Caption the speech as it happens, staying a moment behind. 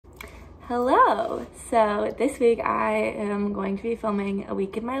Hello! So this week I am going to be filming A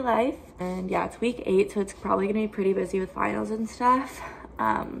Week in My Life, and yeah, it's week 8, so it's probably gonna be pretty busy with finals and stuff,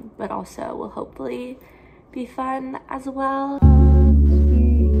 but also will hopefully be fun as well.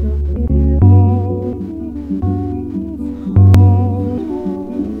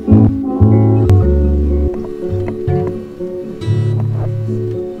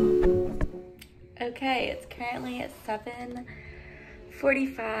 Okay, it's currently at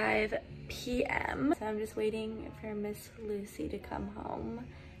 7:45 p.m. So I'm just waiting for Miss Lucy to come home.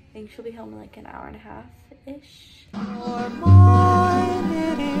 I think she'll be home in like an hour and a half-ish. Your mind,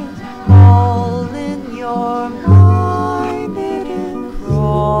 it is all in your mind, it is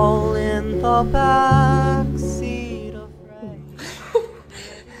crawl in the backseat of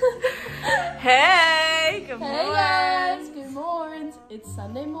Hey, good morning. Hey guys, good morning. It's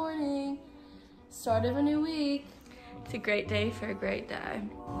Sunday morning, start of a new week. It's a great day for a great day.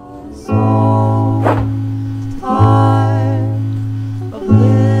 So tired of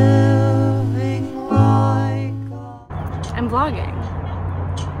living like I'm vlogging.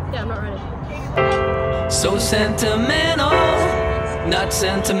 Yeah, I'm not ready. so sentimental, not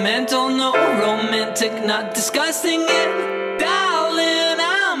sentimental, no romantic, not disgusting yet. Darling,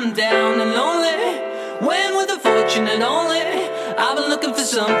 I'm down and lonely, when with a fortune and only. I've been looking for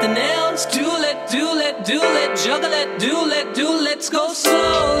something else. Do let, juggle it, do let's go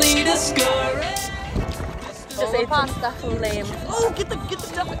slowly, discouraged. Just ate pasta lame. Oh, get the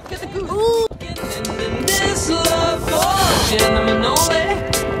goose. Ooh. This love for gentlemen only,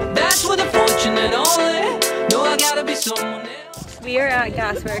 that's with a fortune and only. No, I gotta be someone else. We are at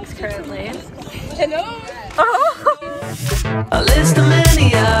Gasworks currently. Hello. A list of many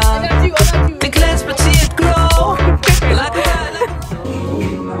the glance but see it grow like a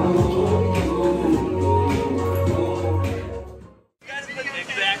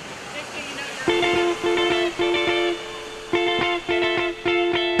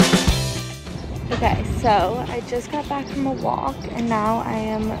Okay, so I just got back from a walk and now I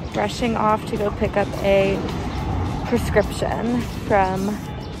am rushing off to go pick up a prescription from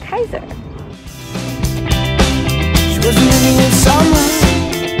Kaiser. She was living in summer,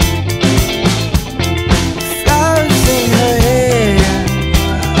 flowers in her hair.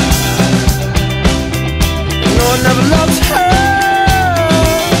 No one ever loved her.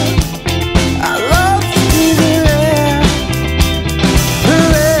 I love to be there, her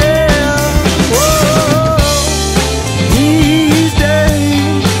air. Whoa. These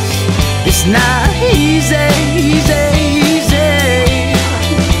days, it's not easy.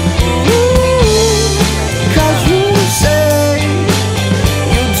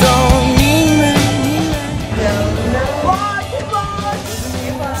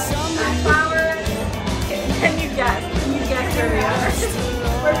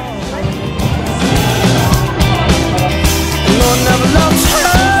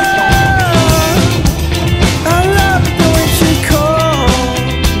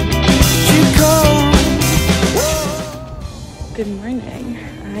 Good morning.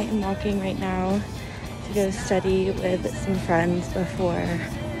 I am walking right now to go study with some friends before I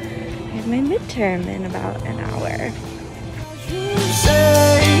have my midterm in about an hour.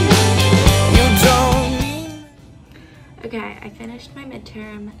 Okay, I finished my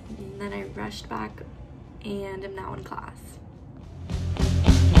midterm, and then I rushed back and am now in class.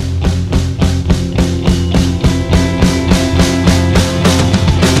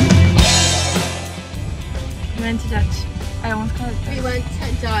 We went to Dutch. I almost called it Dutch.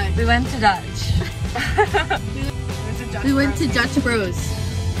 We went to Dutch. We went to Dutch. We went to Dutch Bros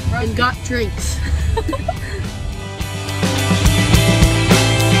and got drinks.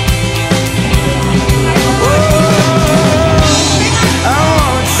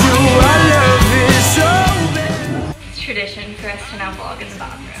 It's tradition for us to now vlog in the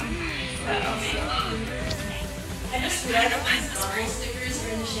bathroom. So. I just realized my bubble stickers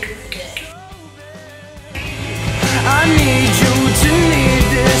are in the shape of a dick. I need you to need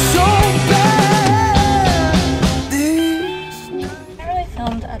this so bad. I haven't really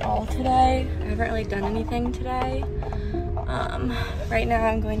filmed at all today. I haven't really done anything today. Right now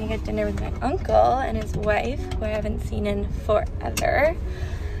I'm going to get dinner with my uncle and his wife, who I haven't seen in forever.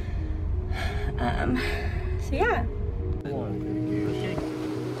 So yeah.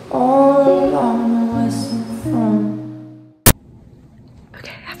 All on the western front.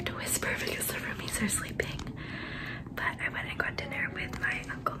 Okay, I have to whisper because the roomies are sleeping. But I went and got dinner with my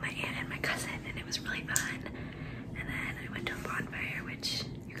uncle, my aunt, and my cousin, and it was really fun. And then I went to a bonfire, which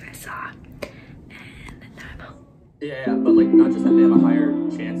you guys saw, and now I'm home. Yeah, but like not just that they have a higher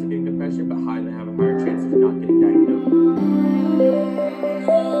chance of getting depression, but they have a higher chance of not getting diagnosed.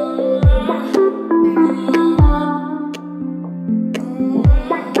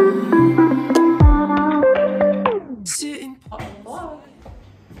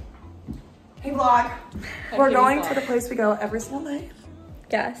 place we go every single night.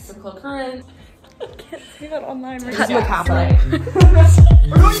 Yes. The cloak current. Can't say that online right Cut now. the cafe.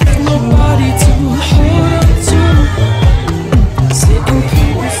 Nobody to hold on to. Sitting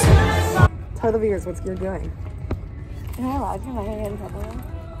close. Tell the viewers what you're doing. Am I allowed to get my hands on them?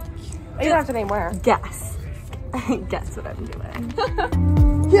 You don't have to name where. Guess. Guess what I'm doing.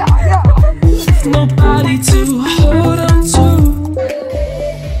 Nobody to hold on to.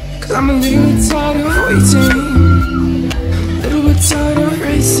 Cause I'm a little bit tired of waiting. Little bit tired of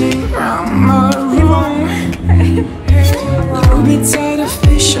racing.